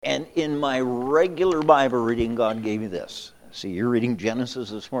And in my regular Bible reading, God gave me this. See, you're reading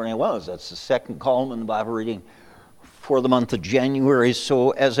Genesis this morning. I was. That's the second column in the Bible reading for the month of January. So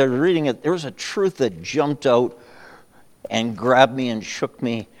as I was reading it, there was a truth that jumped out and grabbed me and shook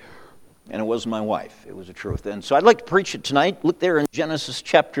me. And it wasn't my wife. It was a truth. And so I'd like to preach it tonight. Look there in Genesis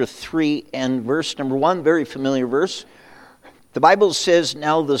chapter 3 and verse number 1. Very familiar verse. The Bible says,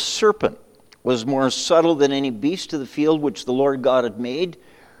 "Now the serpent was more subtle than any beast of the field which the Lord God had made.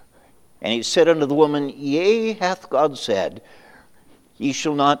 And he said unto the woman, Yea, hath God said, Ye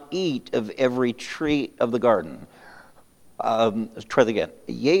shall not eat of every tree of the garden." Let's try that again.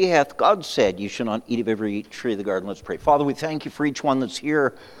 "Yea, hath God said, Ye shall not eat of every tree of the garden." Let's pray. Father, we thank you for each one that's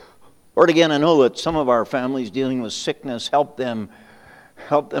here. Lord, again, I know that some of our families dealing with sickness, help them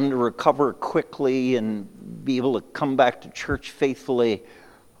to recover quickly and be able to come back to church faithfully.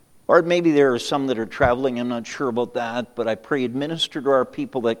 Or maybe there are some that are traveling. I'm not sure about that, but I pray you'd minister to our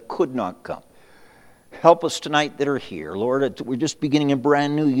people that could not come. Help us tonight that are here. Lord, we're just beginning a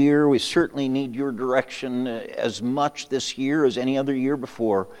brand new year. We certainly need your direction as much this year as any other year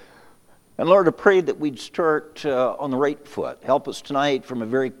before. And Lord, I pray that we'd start on the right foot. Help us tonight from a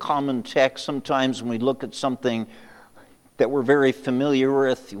very common text. Sometimes when we look at something that we're very familiar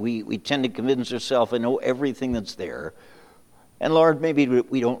with, we tend to convince ourselves, I know everything that's there. And Lord, maybe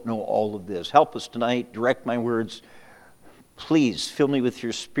we don't know all of this. Help us tonight. Direct my words. Please fill me with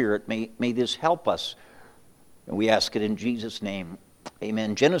your Spirit. May this help us. And we ask it in Jesus' name.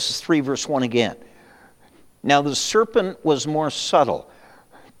 Amen. Genesis 3, verse 1 again. "Now the serpent was more subtle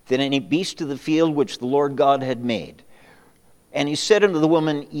than any beast of the field which the Lord God had made. And he said unto the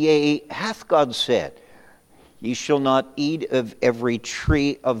woman, Yea, hath God said, Ye shall not eat of every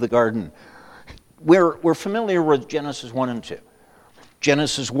tree of the garden." We're familiar with Genesis 1 and 2.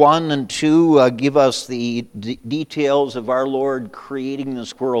 Genesis 1 and 2 give us the details of our Lord creating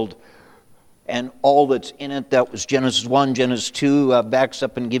this world and all that's in it. That was Genesis 1. Genesis 2 backs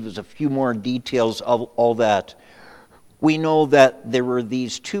up and gives us a few more details of all that. We know that there were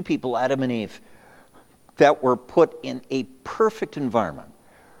these two people, Adam and Eve, that were put in a perfect environment.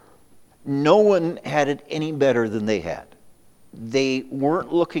 No one had it any better than they had. They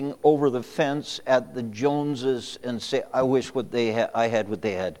weren't looking over the fence at the Joneses and say, I wish I had what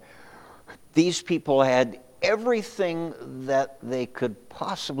they had. These people had everything that they could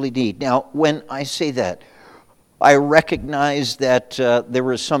possibly need. Now, when I say that, I recognize that there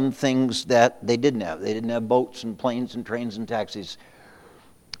were some things that they didn't have. They didn't have boats and planes and trains and taxis.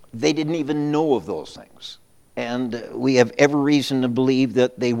 They didn't even know of those things. And we have every reason to believe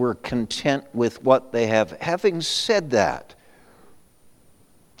that they were content with what they have. Having said that,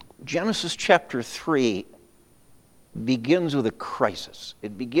 Genesis chapter 3 begins with a crisis.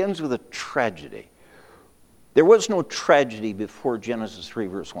 It begins with a tragedy. There was no tragedy before Genesis 3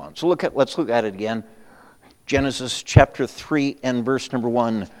 verse 1. So let's look at it again. Genesis chapter 3 and verse number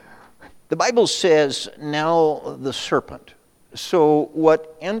 1. The Bible says, "Now the serpent." So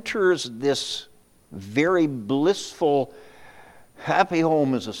what enters this very blissful, happy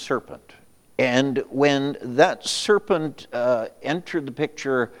home is a serpent. And when that serpent entered the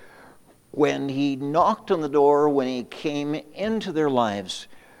picture, when he knocked on the door, when he came into their lives,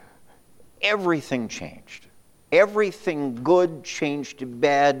 everything changed. Everything good changed to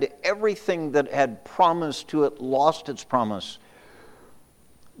bad. Everything that had promise to it lost its promise.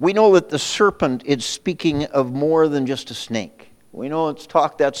 We know that the serpent is speaking of more than just a snake. We know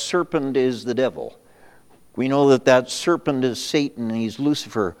that serpent is the devil. We know that serpent is Satan, and he's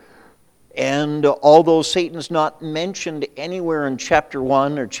Lucifer. And although Satan's not mentioned anywhere in chapter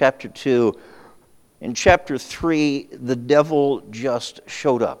 1 or chapter 2, in chapter 3, the devil just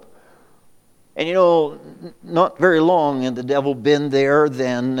showed up. And not very long had the devil been there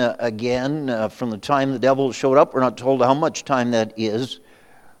then again. From the time the devil showed up, we're not told how much time that is.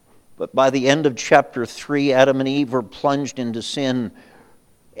 But by the end of chapter 3, Adam and Eve were plunged into sin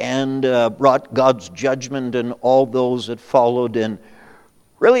and brought God's judgment and all those that followed. And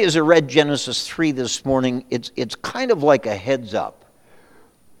really, as I read Genesis 3 this morning, it's kind of like a heads up.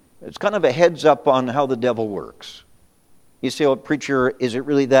 It's kind of a heads up on how the devil works. You say, "Oh, preacher, is it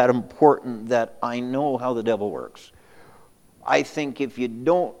really that important that I know how the devil works?" I think if you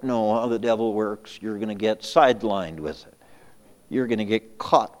don't know how the devil works, you're going to get sidelined with it. You're going to get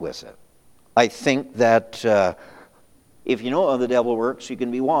caught with it. I think that if you know how the devil works, you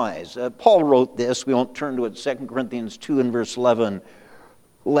can be wise. Paul wrote this. We won't turn to it. 2 Corinthians 2 and verse 11.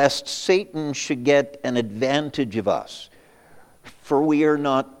 "Lest Satan should get an advantage of us, for we are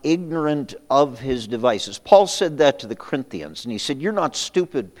not ignorant of his devices." Paul said that to the Corinthians, and he said, you're not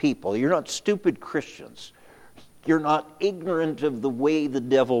stupid people. You're not stupid Christians. You're not ignorant of the way the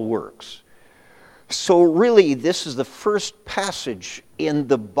devil works. So really, this is the first passage in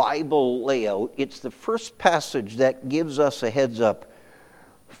the Bible layout. It's the first passage that gives us a heads up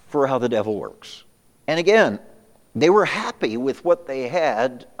for how the devil works. And again, they were happy with what they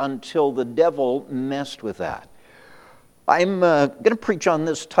had until the devil messed with that. I'm going to preach on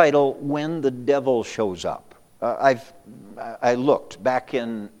this title, When the Devil Shows Up. I looked back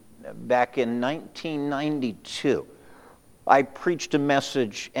in 1992. I preached a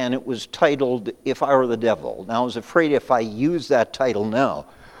message, and it was titled, If I Were the Devil. Now, I was afraid if I use that title now,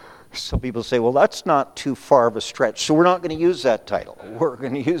 some people say, well, that's not too far of a stretch. So we're not going to use that title. We're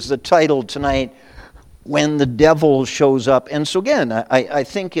going to use the title tonight, When the Devil Shows Up. And so again, I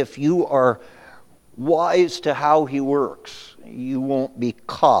think if you are wise to how he works, you won't be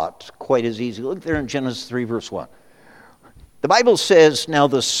caught quite as easily. Look there in Genesis 3, verse 1. The Bible says, Now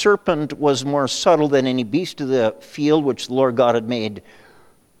the serpent was more subtle than any beast of the field which the Lord God had made.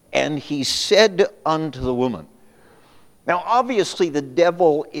 And he said unto the woman. Now obviously the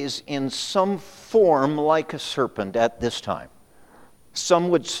devil is in some form like a serpent at this time. Some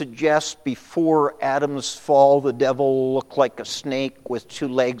would suggest before Adam's fall, the devil looked like a snake with two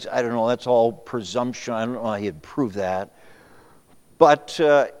legs. I don't know, that's all presumption. I don't know how you'd prove that. But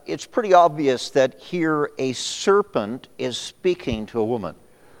it's pretty obvious that here a serpent is speaking to a woman.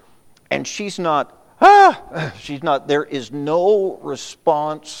 And she's not, there is no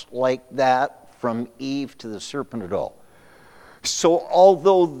response like that from Eve to the serpent at all. So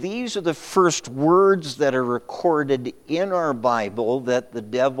although these are the first words that are recorded in our Bible that the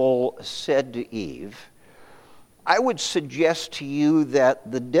devil said to Eve, I would suggest to you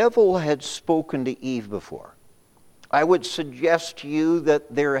that the devil had spoken to Eve before. I would suggest to you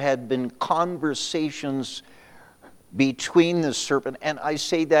that there had been conversations between the serpent, and I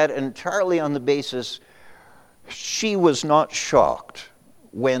say that entirely on the basis she was not shocked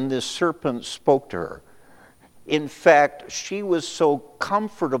when the serpent spoke to her. In fact, she was so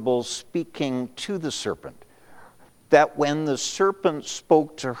comfortable speaking to the serpent that when the serpent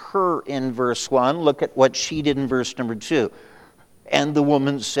spoke to her in verse 1, look at what she did in verse number 2. And the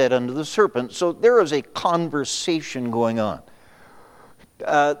woman said unto the serpent. So there is a conversation going on.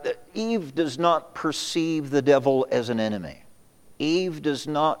 Eve does not perceive the devil as an enemy. Eve does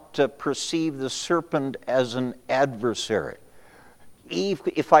not perceive the serpent as an adversary. Eve,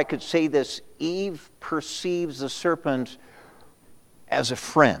 if I could say this, Eve perceives the serpent as a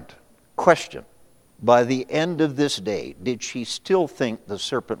friend. Question, by the end of this day, did she still think the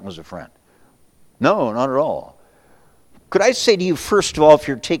serpent was a friend? No, not at all. Could I say to you, first of all, if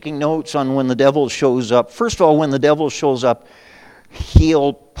you're taking notes on when the devil shows up, first of all, when the devil shows up,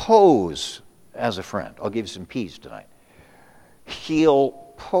 he'll pose as a friend. I'll give you some peas tonight. He'll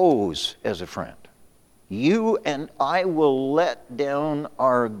pose as a friend. You and I will let down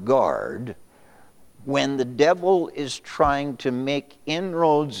our guard when the devil is trying to make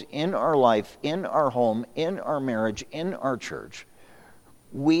inroads in our life, in our home, in our marriage, in our church.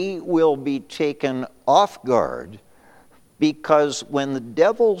 We will be taken off guard because when the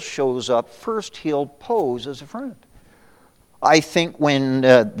devil shows up, first he'll pose as a friend. I think when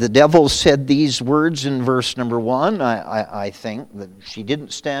the devil said these words in verse number 1, I think that she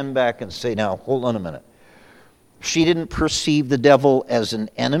didn't stand back and say, now, hold on a minute. She didn't perceive the devil as an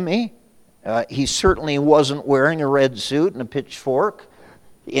enemy. He certainly wasn't wearing a red suit and a pitchfork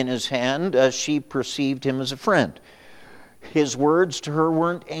in his hand. She perceived him as a friend. His words to her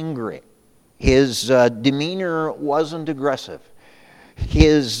weren't angry. His demeanor wasn't aggressive.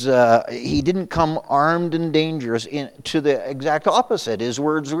 He didn't come armed and dangerous. To the exact opposite, his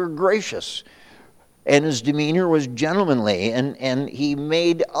words were gracious. And his demeanor was gentlemanly. And he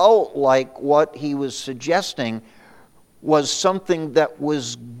made out like what he was suggesting was something that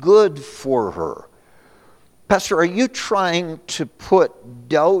was good for her. Pastor, are you trying to put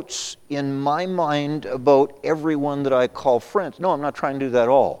doubts in my mind about everyone that I call friends? No, I'm not trying to do that at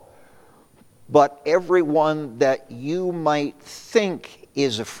all. But everyone that you might think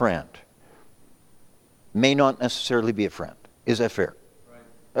is a friend may not necessarily be a friend. Is that fair?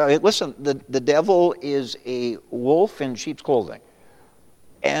 Right. Listen, the devil is a wolf in sheep's clothing.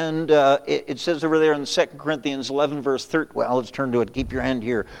 And it says over there in 2 Corinthians 11, verse 13. Well, let's turn to it. Keep your hand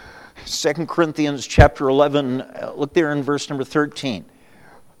here. 2 Corinthians chapter 11, look there in verse number 13.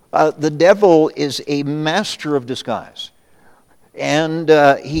 The devil is a master of disguise. And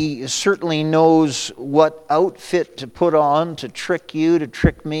he certainly knows what outfit to put on to trick you, to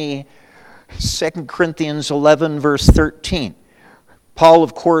trick me. 2 Corinthians 11, verse 13. Paul,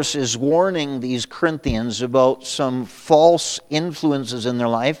 of course, is warning these Corinthians about some false influences in their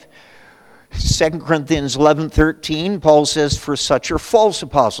life. 2 Corinthians 11:13, Paul says, for such are false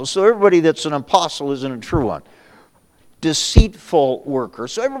apostles. So everybody that's an apostle isn't a true one. Deceitful worker.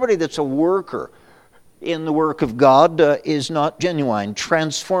 So everybody that's a worker in the work of God is not genuine,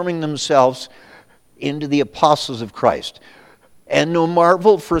 transforming themselves into the apostles of Christ. And no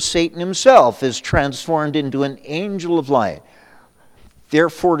marvel, for Satan himself is transformed into an angel of light.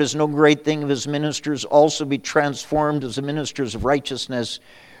 Therefore it is no great thing if his ministers also be transformed as the ministers of righteousness,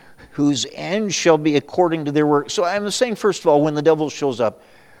 whose end shall be according to their work. So I'm saying, first of all, when the devil shows up,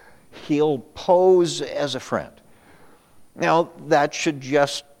 he'll pose as a friend. Now, that should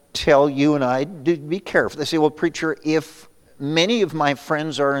just tell you and I to be careful. They say, well, preacher, if many of my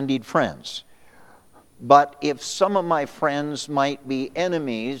friends are indeed friends, but if some of my friends might be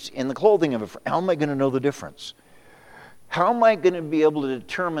enemies in the clothing of a friend, how am I going to know the difference? How am I going to be able to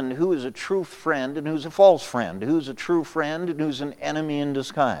determine who is a true friend and who's a false friend, who's a true friend and who's an enemy in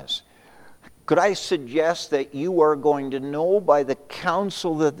disguise? Could I suggest that you are going to know by the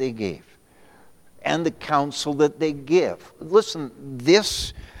counsel that they gave and the counsel that they give? Listen,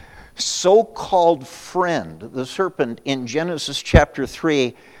 this so-called friend, the serpent in Genesis chapter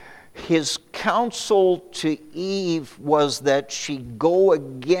 3, his counsel to Eve was that she go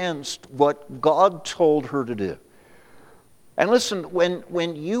against what God told her to do. And listen,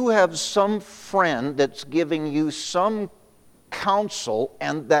 when you have some friend that's giving you some counsel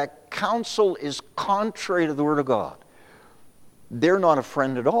and that counsel is contrary to the Word of God, they're not a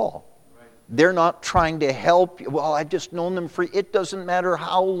friend at all. Right. They're not trying to help you. Well, I've just known them for, it doesn't matter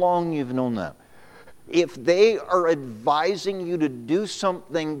how long you've known them. If they are advising you to do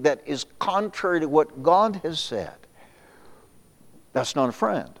something that is contrary to what God has said, that's not a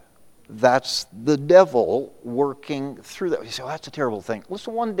friend. That's the devil working through that. You say, well, that's a terrible thing.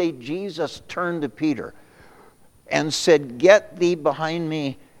 Listen, one day Jesus turned to Peter and said, get thee behind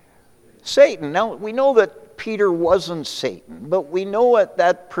me, Satan. Now, we know that Peter wasn't Satan, but we know at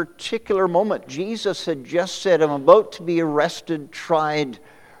that particular moment, Jesus had just said, I'm about to be arrested, tried,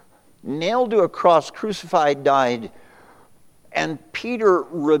 nailed to a cross, crucified, died. And Peter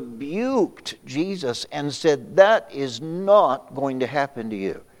rebuked Jesus and said, that is not going to happen to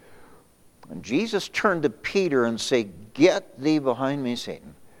you. And Jesus turned to Peter and said, get thee behind me,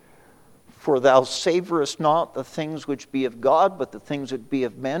 Satan. For thou savorest not the things which be of God, but the things that be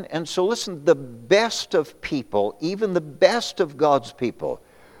of men. And so listen, the best of people, even the best of God's people,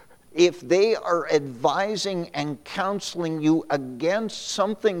 if they are advising and counseling you against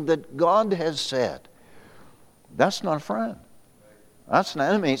something that God has said, that's not a friend. That's an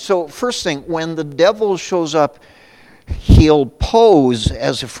enemy. So first thing, when the devil shows up, he'll pose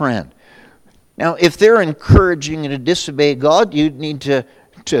as a friend. Now, if they're encouraging you to disobey God, you need to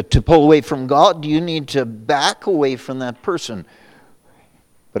pull away from God. You need to back away from that person.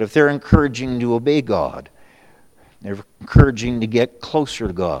 But if they're encouraging to obey God, they're encouraging to get closer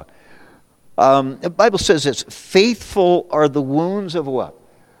to God. The Bible says this, faithful are the wounds of what?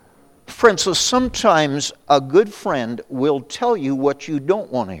 Friend. So sometimes a good friend will tell you what you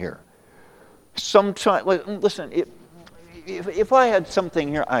don't want to hear. Sometimes, listen, if I had something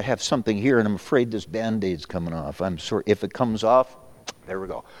here, I have something here, and I'm afraid this Band-Aid's coming off. I'm sorry. If it comes off, there we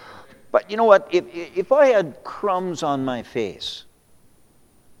go. But you know what? If I had crumbs on my face,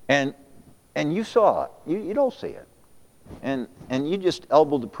 and you saw it, you don't see it, and you just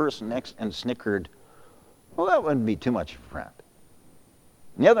elbowed the person next and snickered, well, that wouldn't be too much of a friend.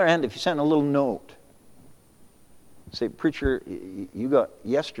 On the other hand, if you sent a little note, say, preacher, you got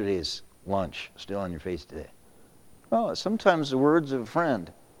yesterday's lunch still on your face today. Well, sometimes the words of a friend,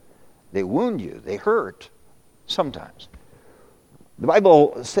 they wound you, they hurt, sometimes. The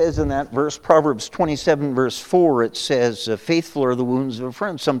Bible says in that verse, Proverbs 27 verse 4, it says, faithful are the wounds of a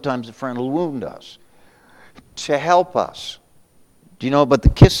friend. Sometimes a friend will wound us to help us. Do you know, but the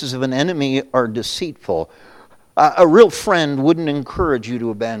kisses of an enemy are deceitful. A real friend wouldn't encourage you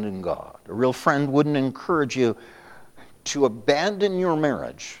to abandon God. A real friend wouldn't encourage you to abandon your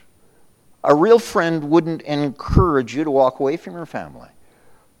marriage. A real friend wouldn't encourage you to walk away from your family.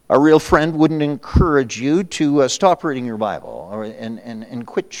 A real friend wouldn't encourage you to stop reading your Bible and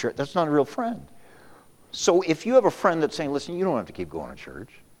quit church. That's not a real friend. So if you have a friend that's saying, listen, you don't have to keep going to church.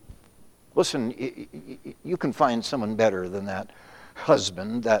 Listen, you can find someone better than that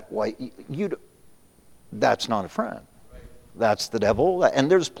husband, that wife. That's not a friend. That's the devil.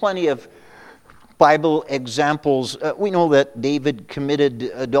 And there's plenty of Bible examples. We know that David committed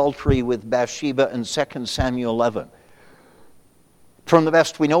adultery with Bathsheba in 2 Samuel 11. From the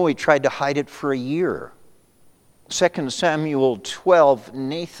best we know, he tried to hide it for a year. 2 Samuel 12,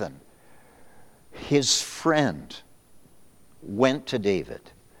 Nathan, his friend, went to David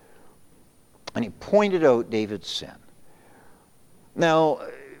And he pointed out David's sin. Now,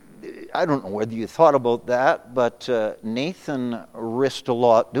 I don't know whether you thought about that, but Nathan risked a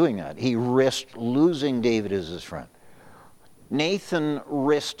lot doing that. He risked losing David as his friend. Nathan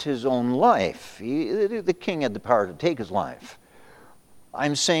risked his own life. The king had the power to take his life.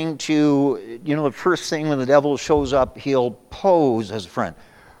 I'm saying to you, the first thing when the devil shows up, he'll pose as a friend.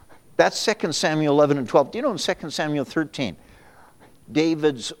 That's 2 Samuel 11 and 12. Do you know in 2 Samuel 13,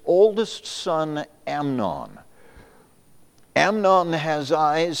 David's oldest son, Amnon has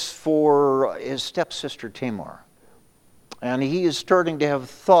eyes for his stepsister Tamar. And he is starting to have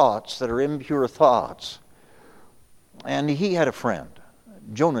thoughts that are impure thoughts. And he had a friend,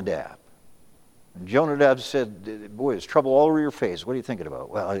 Jonadab. And Jonadab said, boy, there's trouble all over your face. What are you thinking about?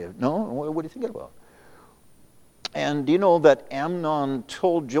 Well, no, what are you thinking about? And do you know that Amnon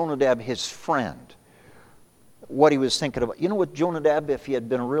told Jonadab, his friend, what he was thinking about? You know what, Jonadab, if he had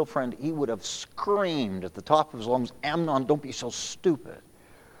been a real friend, he would have screamed at the top of his lungs, Amnon, don't be so stupid.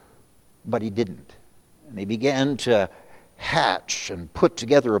 But he didn't. And he began to hatch and put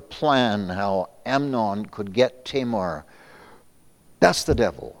together a plan how Amnon could get Tamar. That's the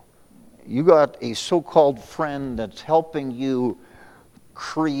devil. You got a so-called friend that's helping you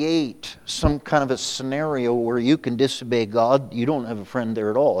create some kind of a scenario where you can disobey God. You don't have a friend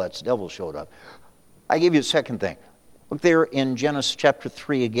there at all. That's the devil showed up. I give you a second thing. Look there in Genesis chapter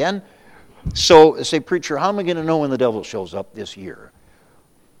 3 again. So, say, preacher, how am I going to know when the devil shows up this year?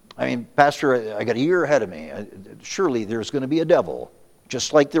 I mean, Pastor, I got a year ahead of me. Surely there's going to be a devil,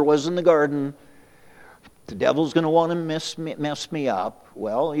 just like there was in the garden. The devil's going to want to mess me up.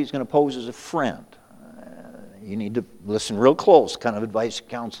 Well, he's going to pose as a friend. You need to listen real close, kind of advice and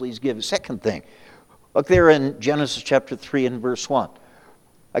counsel he's given. Second thing, look there in Genesis chapter 3 and verse 1.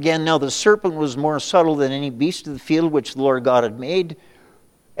 Again, now the serpent was more subtle than any beast of the field which the Lord God had made.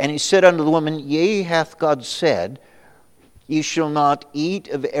 And he said unto the woman, Yea, hath God said, Ye shall not eat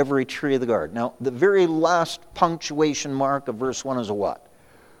of every tree of the garden. Now, the very last punctuation mark of verse 1 is a what?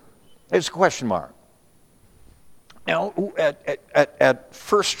 It's a question mark. Now, at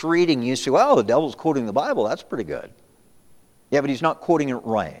first reading, you say, well, the devil's quoting the Bible. That's pretty good. Yeah, but he's not quoting it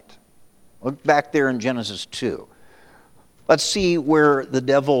right. Look back there in Genesis 2. Let's see where the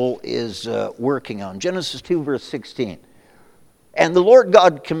devil is working on. Genesis 2, verse 16. And the Lord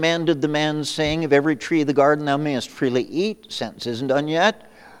God commanded the man, saying, Of every tree of the garden thou mayest freely eat. Sentence isn't done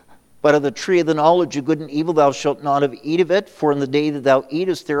yet. But of the tree of the knowledge of good and evil thou shalt not have eat of it, for in the day that thou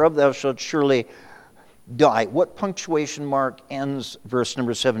eatest thereof thou shalt surely die. What punctuation mark ends verse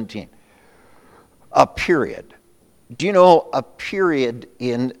number 17? A period. Do you know a period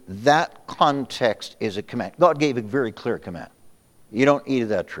in that context is a command? God gave a very clear command. You don't eat of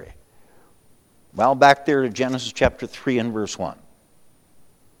that tree. Well, back there to Genesis chapter 3 and verse 1.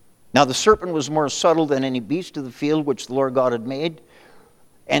 Now the serpent was more subtle than any beast of the field which the Lord God had made.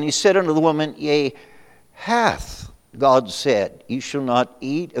 And he said unto the woman, Yea, hath God said, Ye shall not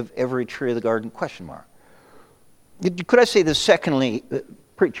eat of every tree of the garden? Question mark. Could I say this secondly,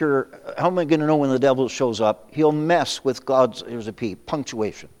 preacher, how am I going to know when the devil shows up? He'll mess with God's, here's a P,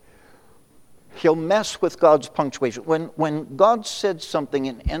 punctuation. He'll mess with God's punctuation. When God said something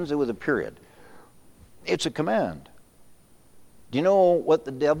and ends it with a period, it's a command. Do you know what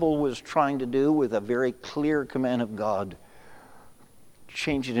the devil was trying to do with a very clear command of God?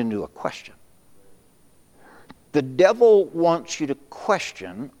 Change it into a question. The devil wants you to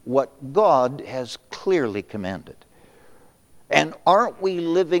question what God has clearly commanded. And aren't we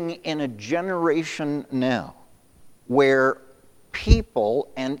living in a generation now where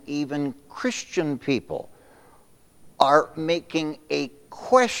people, and even Christian people, are making a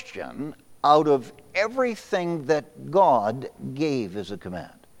question out of everything that God gave as a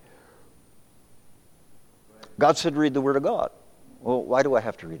command? God said, read the Word of God. Well, why do I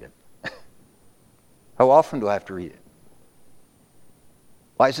have to read it? How often do I have to read it?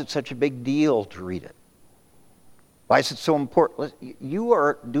 Why is it such a big deal to read it? Why is it so important? You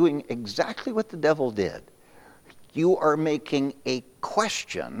are doing exactly what the devil did. You are making a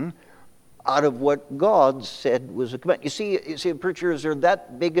question out of what God said was a command. You see, preacher, is there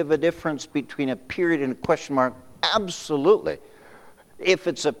that big of a difference between a period and a question mark? Absolutely. If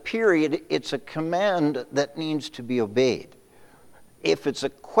it's a period, it's a command that needs to be obeyed. If it's a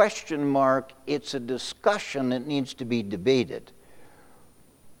question mark, it's a discussion that needs to be debated.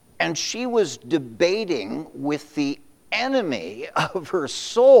 And she was debating with the enemy of her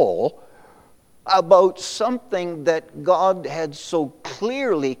soul about something that God had so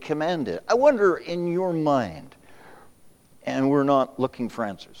clearly commanded. I wonder, in your mind, and we're not looking for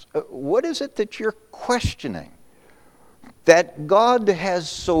answers, what is it that you're questioning? that God has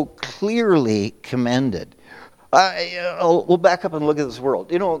so clearly commended. We'll back up and look at this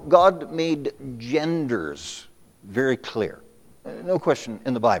world. You know, God made genders very clear. No question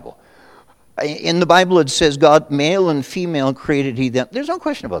in the Bible. In the Bible it says God, male and female created he them. There's no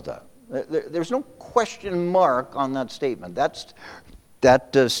question about that. There's no question mark on that statement.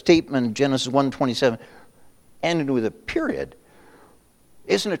 That statement, Genesis 1:27, ended with a period.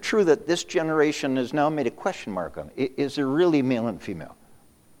 Isn't it true that this generation has now made a question mark on it? Is there really male and female?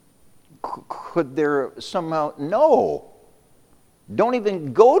 Could there somehow? No. Don't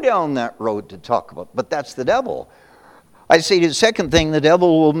even go down that road to talk about. But that's the devil. I say the second thing, the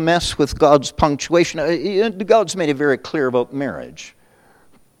devil will mess with God's punctuation. God's made it very clear about marriage.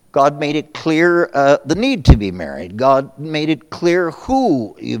 God made it clear the need to be married. God made it clear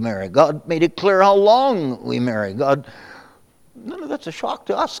who you marry. God made it clear how long we marry. None of that's a shock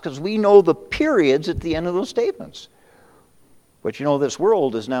to us because we know the periods at the end of those statements. But you know, this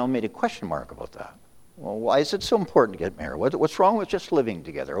world has now made a question mark about that. Well, why is it so important to get married? What's wrong with just living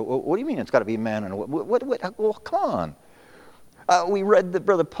together? What do you mean it's got to be man and well, come on. We read the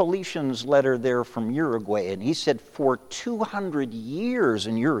Brother Paulician's letter there from Uruguay, and he said for 200 years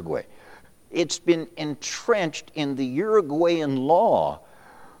in Uruguay, it's been entrenched in the Uruguayan law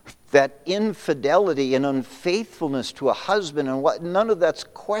that infidelity and unfaithfulness to a husband and none of that's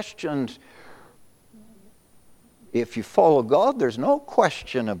questioned. If you follow God, there's no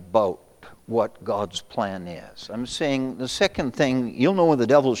question about what God's plan is. I'm saying the second thing, you'll know when the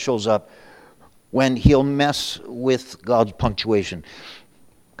devil shows up, when he'll mess with God's punctuation.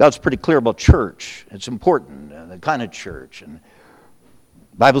 God's pretty clear about church. It's important, the kind of church. And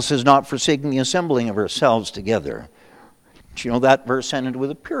the Bible says, not forsaking the assembling of ourselves together. But you know, that verse ended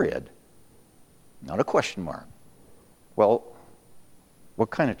with a period, not a question mark. Well, what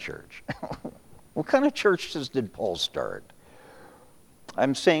kind of church? What kind of churches did Paul start?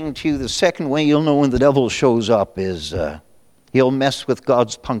 I'm saying to you, the second way you'll know when the devil shows up is he'll mess with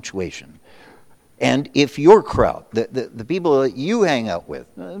God's punctuation. And if your crowd, the people that you hang out with,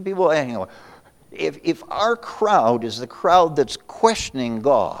 if our crowd is the crowd that's questioning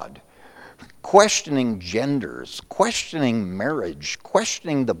God, questioning genders, questioning marriage,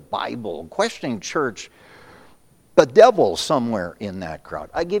 questioning the Bible, questioning church, the devil's somewhere in that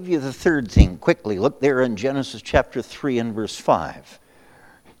crowd. I give you the third thing quickly. Look there in Genesis chapter 3 and verse 5.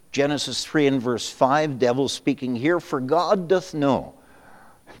 Genesis 3 and verse 5, devil speaking here, for God doth know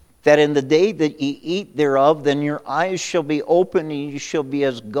that in the day that ye eat thereof, then your eyes shall be open, and ye shall be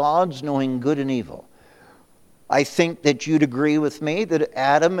as gods, knowing good and evil. I think that you'd agree with me that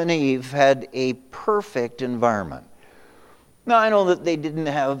Adam and Eve had a perfect environment. Now, I know that they didn't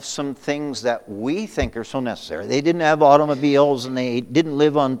have some things that we think are so necessary. They didn't have automobiles, and they didn't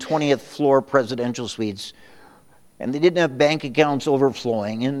live on 20th floor presidential suites, and they didn't have bank accounts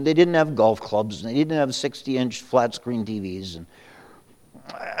overflowing, and they didn't have golf clubs, and they didn't have 60-inch flat-screen TVs. And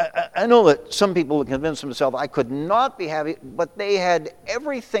I know that some people would convince themselves I could not be happy, but they had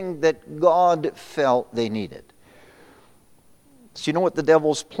everything that God felt they needed. So you know what the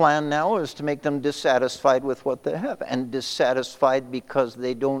devil's plan now is? To make them dissatisfied with what they have, and dissatisfied because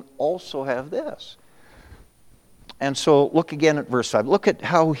they don't also have this. And so look again at verse 5. Look at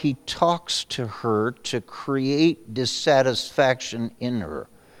how he talks to her to create dissatisfaction in her.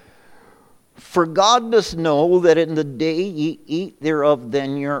 For God doth know that in the day ye eat thereof,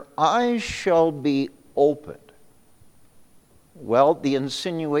 then your eyes shall be opened. Well, the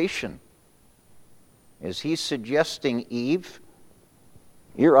insinuation is he's suggesting, Eve,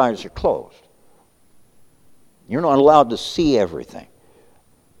 your eyes are closed. You're not allowed to see everything.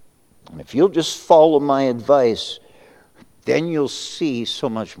 And if you'll just follow my advice, then you'll see so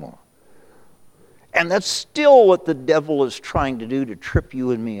much more. And that's still what the devil is trying to do to trip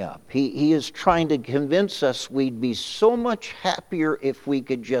you and me up. He is trying to convince us we'd be so much happier if we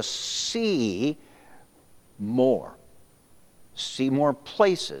could just see more. See more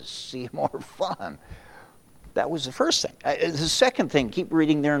places, see more fun. That was the first thing. The second thing, keep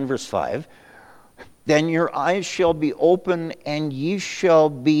reading there in verse 5. Then your eyes shall be open, and ye shall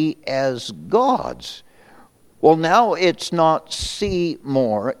be as gods. Well, now it's not see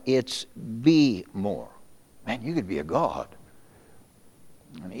more, it's be more. Man, you could be a god.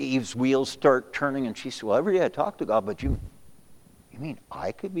 And Eve's wheels start turning, and she said, well, every day I talk to God, but you mean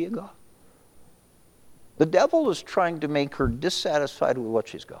I could be a god? The devil is trying to make her dissatisfied with what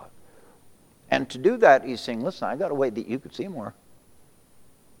she's got. And to do that, he's saying, listen, I got a way that you could see more.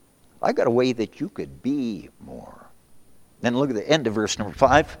 I got a way that you could be more. Then look at the end of verse number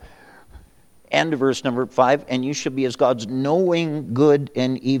 5. End of verse number 5. And you shall be as gods, knowing good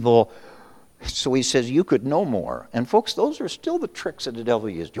and evil. So he says, you could know more. And folks, those are still the tricks that the devil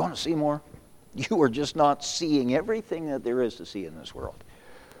uses. Do you want to see more? You are just not seeing everything that there is to see in this world.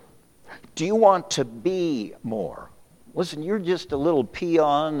 Do you want to be more? Listen, you're just a little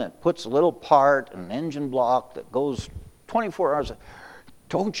peon that puts a little part in an engine block that goes 24 hours.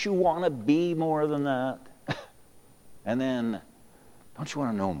 Don't you want to be more than that? And then, don't you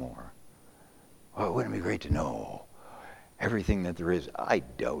want to know more? Oh, wouldn't it be great to know everything that there is? I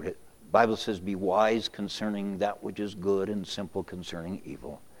doubt it. The Bible says, be wise concerning that which is good and simple concerning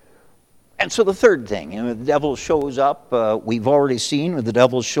evil. And so the third thing, the devil shows up. We've already seen when the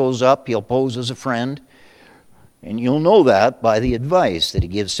devil shows up, he'll pose as a friend. And you'll know that by the advice that he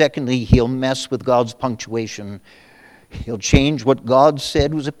gives. Secondly, he'll mess with God's punctuation. He'll change what God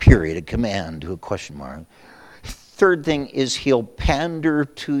said was a period, a command, to a question mark. Third thing is he'll pander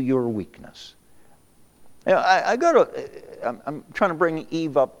to your weakness. I'm trying to bring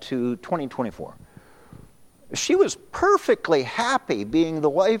Eve up to 2024. She was perfectly happy being the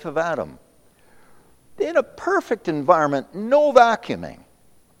wife of Adam. They had a perfect environment, no vacuuming,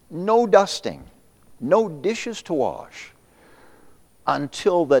 no dusting, no dishes to wash,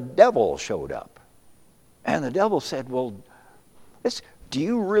 until the devil showed up. And the devil said, well, do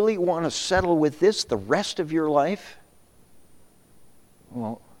you really want to settle with this the rest of your life?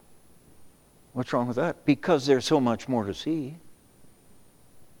 Well, what's wrong with that? Because there's so much more to see.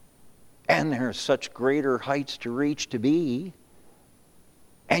 And there's such greater heights to reach to be.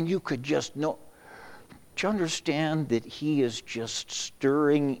 And you could just know. Do you understand that he is just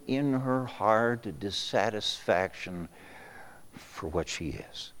stirring in her heart a dissatisfaction for what she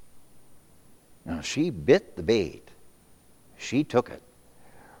is? Now, she bit the bait. She took it.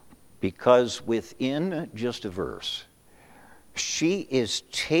 Because within just a verse, she is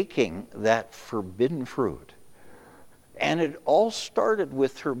taking that forbidden fruit. And it all started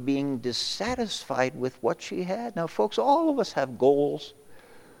with her being dissatisfied with what she had. Now, folks, all of us have goals.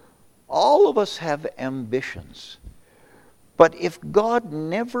 All of us have ambitions. But if God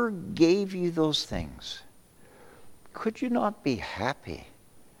never gave you those things, could you not be happy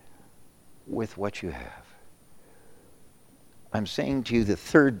with what you have? I'm saying to you the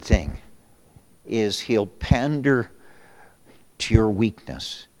third thing is he'll pander to your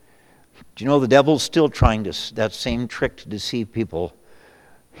weakness. Do you know the devil's still trying that same trick to deceive people?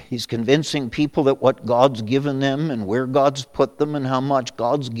 He's convincing people that what God's given them and where God's put them and how much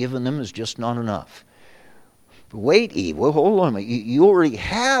God's given them is just not enough. But wait, Eve, well, hold on a minute. You already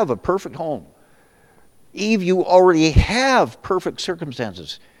have a perfect home. Eve, you already have perfect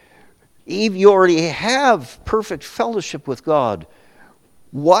circumstances. Eve, you already have perfect fellowship with God.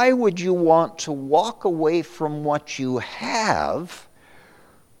 Why would you want to walk away from what you have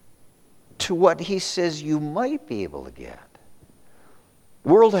to what he says you might be able to get? The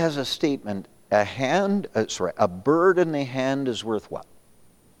world has a statement, a bird in the hand is worth what?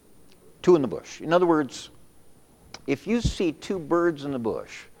 Two in the bush. In other words, if you see two birds in the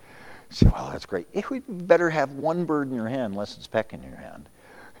bush, you say, well, that's great. It would be better have one bird in your hand unless it's pecking in your hand.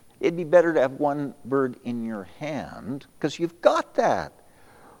 It'd be better to have one bird in your hand because you've got that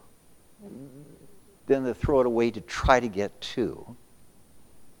than to throw it away to try to get two.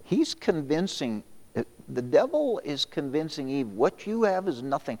 He's convincing, the devil is convincing Eve, what you have is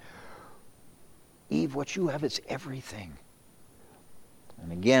nothing. Eve, what you have is everything.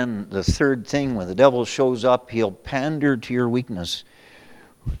 And again, the third thing, when the devil shows up, he'll pander to your weakness.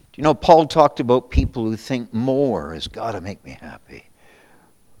 You know, Paul talked about people who think more has got to make me happy.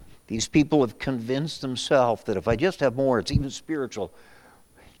 These people have convinced themselves that if I just have more, it's even spiritual.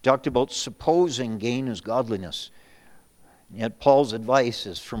 He talked about supposing gain is godliness. Yet Paul's advice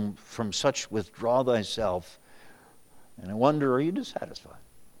is from such withdraw thyself. And I wonder, are you dissatisfied?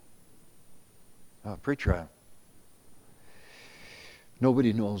 Preacher,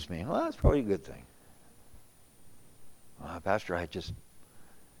 nobody knows me. Well, that's probably a good thing. Pastor, I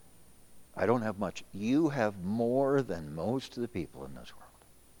don't have much. You have more than most of the people in this world.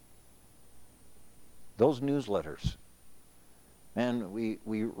 Those newsletters. Man, we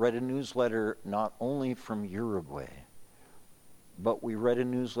read a newsletter not only from Uruguay, but we read a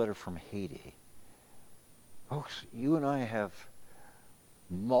newsletter from Haiti. Folks, you and I have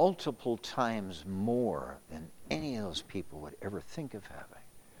multiple times more than any of those people would ever think of having.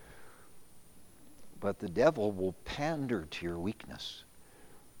 But the devil will pander to your weakness.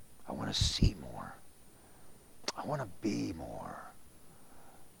 I want to see more. I want to be more.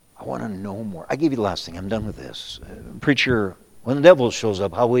 I want to know more. I give you the last thing. I'm done with this. Preacher, when the devil shows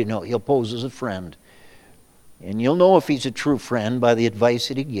up, how will we know? He'll pose as a friend. And you'll know if he's a true friend by the advice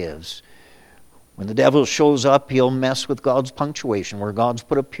that he gives. When the devil shows up, he'll mess with God's punctuation, where God's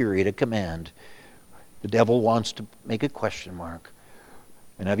put a period, a command. The devil wants to make a question mark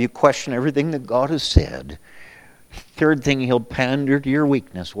and have you question everything that God has said. Third thing, he'll pander to your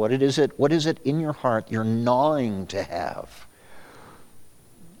weakness. What is it in your heart you're gnawing to have?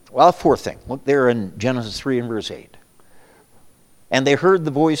 Well, fourth thing, look there in Genesis 3 and verse 8. And they heard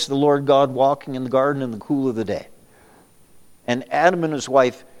the voice of the Lord God walking in the garden in the cool of the day. And Adam and his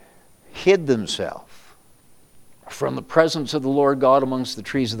wife hid themselves from the presence of the Lord God amongst the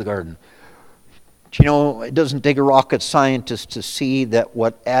trees of the garden. Do you know, it doesn't take a rocket scientist to see that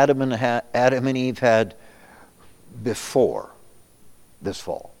what Adam and Eve had before this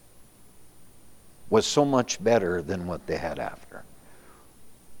fall was so much better than what they had after.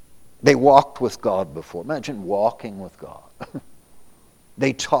 They walked with God before. Imagine walking with God.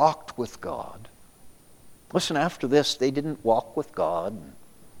 They talked with God. Listen, after this, they didn't walk with God.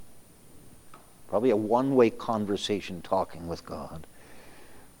 Probably a one-way conversation talking with God.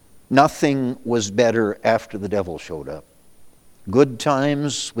 Nothing was better after the devil showed up. Good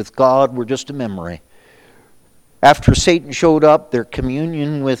times with God were just a memory. After Satan showed up, their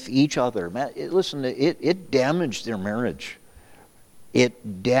communion with each other, listen, it damaged their marriage.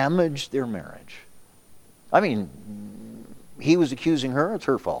 It damaged their marriage. I mean, he was accusing her, it's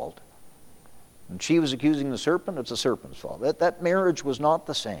her fault. And she was accusing the serpent, it's the serpent's fault. That marriage was not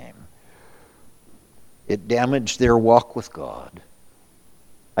the same. It damaged their walk with God.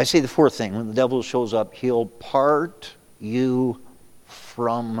 I say the fourth thing, when the devil shows up, he'll part you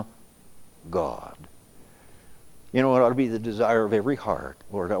from God. You know what ought to be the desire of every heart?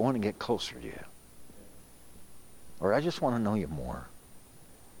 Lord, I want to get closer to you. Lord, I just want to know you more.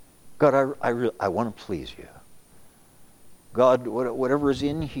 God, I want to please you. God, whatever is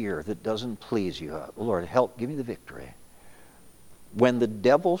in here that doesn't please you, Lord, help, give me the victory. When the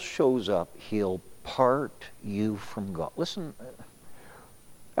devil shows up, he'll part you from God. Listen,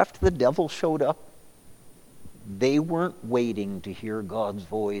 after the devil showed up, they weren't waiting to hear God's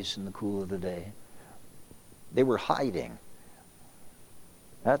voice in the cool of the day. They were hiding.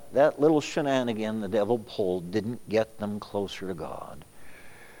 That little shenanigan the devil pulled didn't get them closer to God.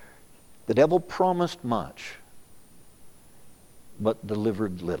 The devil promised much, but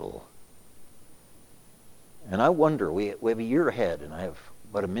delivered little. And I wonder, we have a year ahead, and I have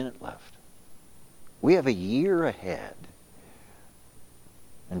about a minute left. We have a year ahead.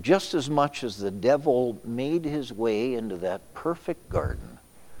 And just as much as the devil made his way into that perfect garden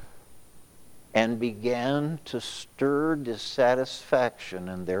and began to stir dissatisfaction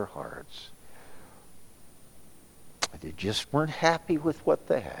in their hearts, they just weren't happy with what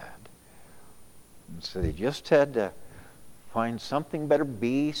they had. And so they just had to find something better,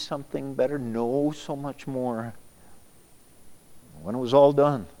 be something better, know so much more. When it was all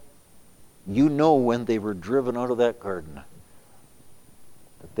done, you know when they were driven out of that garden,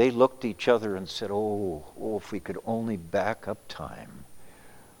 that they looked at each other and said, oh, if we could only back up time.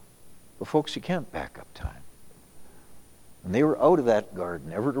 But folks, you can't back up time. And they were out of that garden,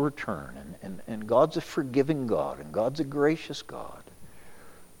 never to return. And God's a forgiving God, and God's a gracious God.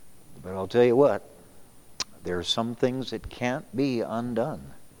 But I'll tell you what, there are some things that can't be undone.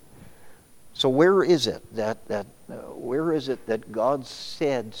 So where is it that God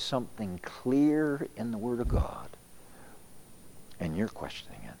said something clear in the Word of God, and you're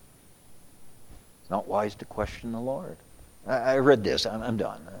questioning it? It's not wise to question the Lord. I read this. I'm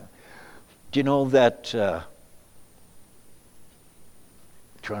done. Do you know that?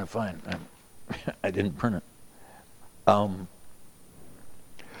 Trying to find. I didn't print it. I'm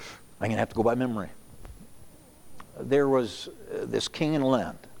going to have to go by memory. There was this king in a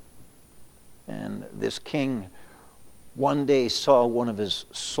land. And this king one day saw one of his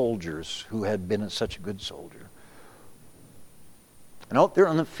soldiers who had been such a good soldier. And out there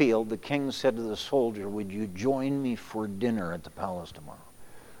on the field, the king said to the soldier, would you join me for dinner at the palace tomorrow?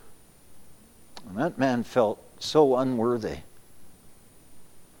 And that man felt so unworthy.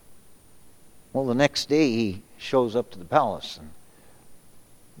 Well, the next day he shows up to the palace, and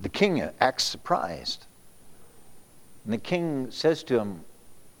the king acts surprised. And the king says to him,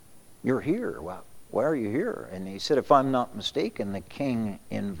 you're here. Well, why are you here? And he said, if I'm not mistaken, the king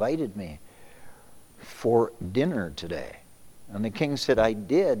invited me for dinner today. And the king said, I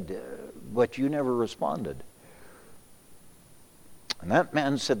did, but you never responded. And that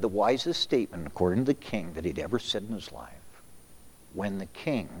man said the wisest statement, according to the king, that he'd ever said in his life. When the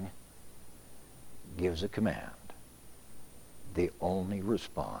king gives a command, the only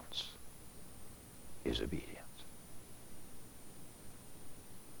response is obedience.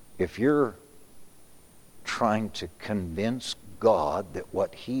 If you're trying to convince God that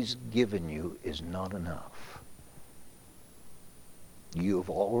what He's given you is not enough. You have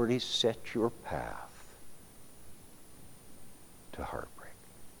already set your path to heartbreak.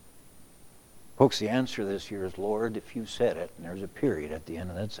 Folks, the answer this year is, Lord, if you said it, and there's a period at the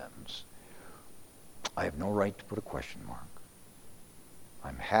end of that sentence, I have no right to put a question mark.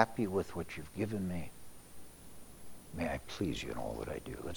 I'm happy with what you've given me. May I please you in all that I do. Let's